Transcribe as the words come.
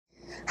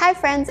Hi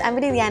friends, I'm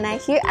Viri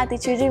here at the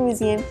Children's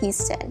Museum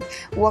Houston.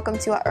 Welcome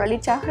to our Early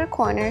Childhood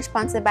Corner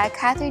sponsored by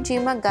Catherine G.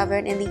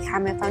 McGovern and the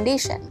Hammond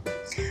Foundation.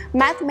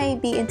 Math may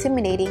be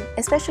intimidating,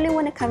 especially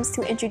when it comes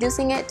to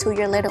introducing it to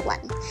your little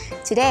one.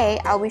 Today,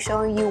 I'll be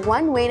showing you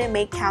one way to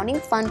make counting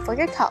fun for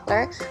your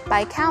toddler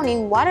by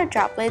counting water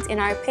droplets in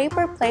our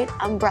paper plate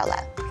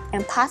umbrella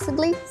and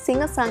possibly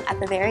sing a song at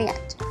the very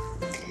end.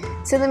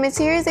 So the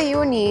materials that you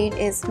will need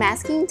is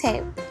masking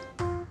tape,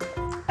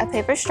 a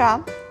paper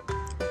straw,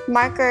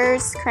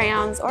 markers,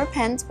 crayons, or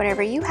pens,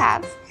 whatever you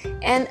have,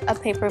 and a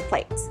paper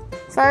plate.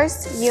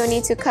 First, you'll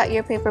need to cut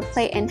your paper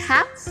plate in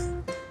half.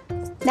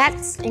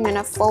 Next, you're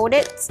gonna fold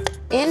it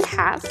in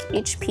half,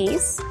 each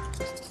piece.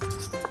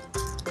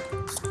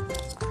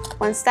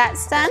 Once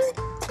that's done,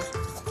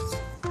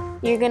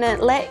 you're gonna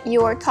let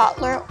your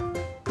toddler,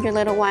 your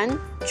little one,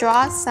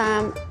 draw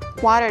some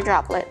water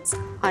droplets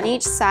on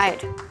each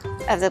side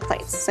of the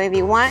plate. So if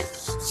you want,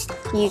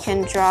 you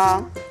can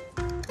draw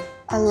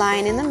a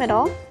line in the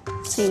middle,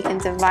 so you can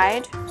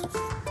divide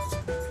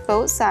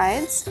both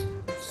sides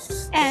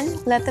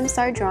and let them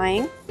start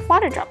drawing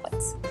water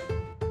droplets.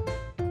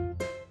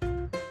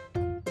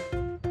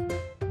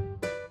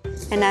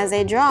 And as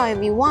they draw,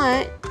 if you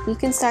want, you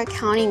can start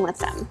counting with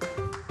them.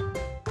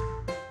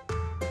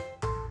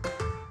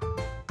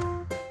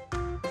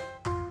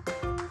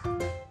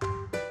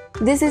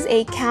 This is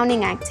a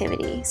counting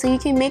activity, so you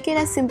can make it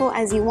as simple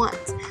as you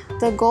want.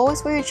 The goal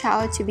is for your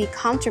child to be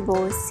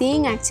comfortable with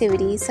seeing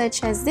activities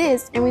such as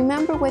this and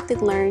remember what they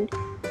learned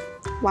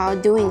while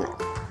doing them.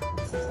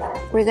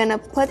 We're gonna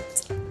put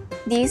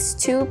these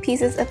two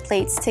pieces of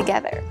plates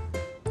together.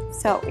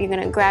 So you're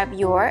gonna grab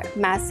your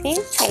masking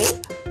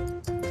tape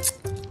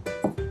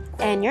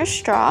and your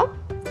straw,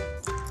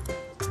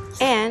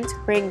 and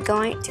we're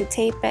going to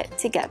tape it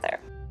together.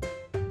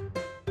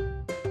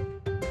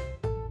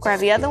 Grab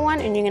the other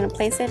one and you're gonna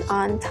place it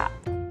on top.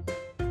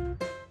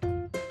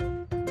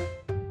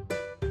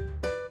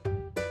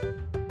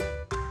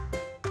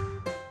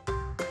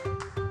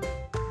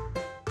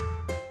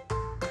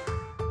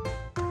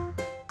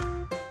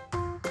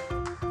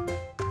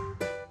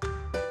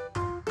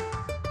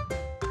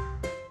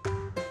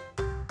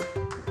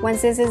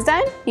 Once this is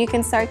done, you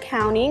can start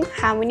counting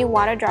how many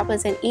water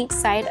droplets in each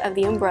side of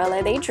the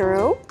umbrella they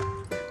drew,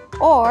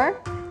 or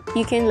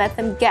you can let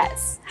them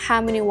guess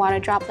how many water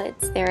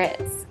droplets there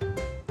is.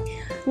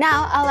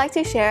 Now, I'd like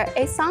to share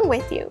a song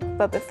with you,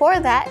 but before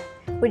that,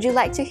 would you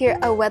like to hear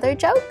a weather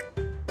joke?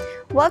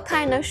 What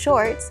kind of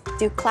shorts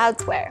do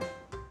clouds wear?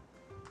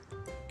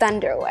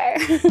 Thunderwear.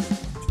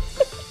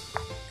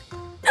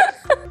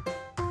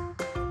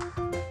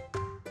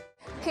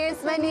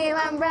 Here's my new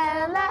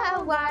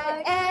umbrella,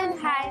 wide and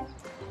high,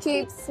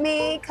 keeps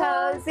me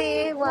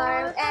cozy,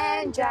 warm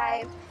and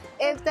dry.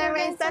 If the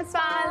rain starts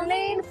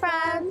falling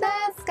from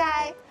the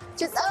sky,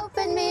 just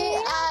open me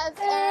up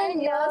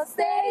and you'll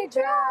stay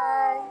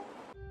dry.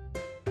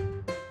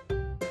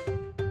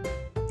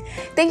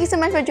 Thank you so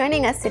much for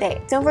joining us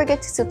today. Don't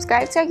forget to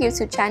subscribe to our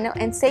YouTube channel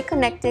and stay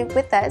connected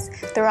with us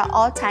throughout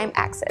all time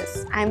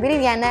access. I'm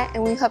Viri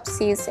and we hope to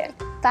see you soon.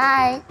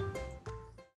 Bye!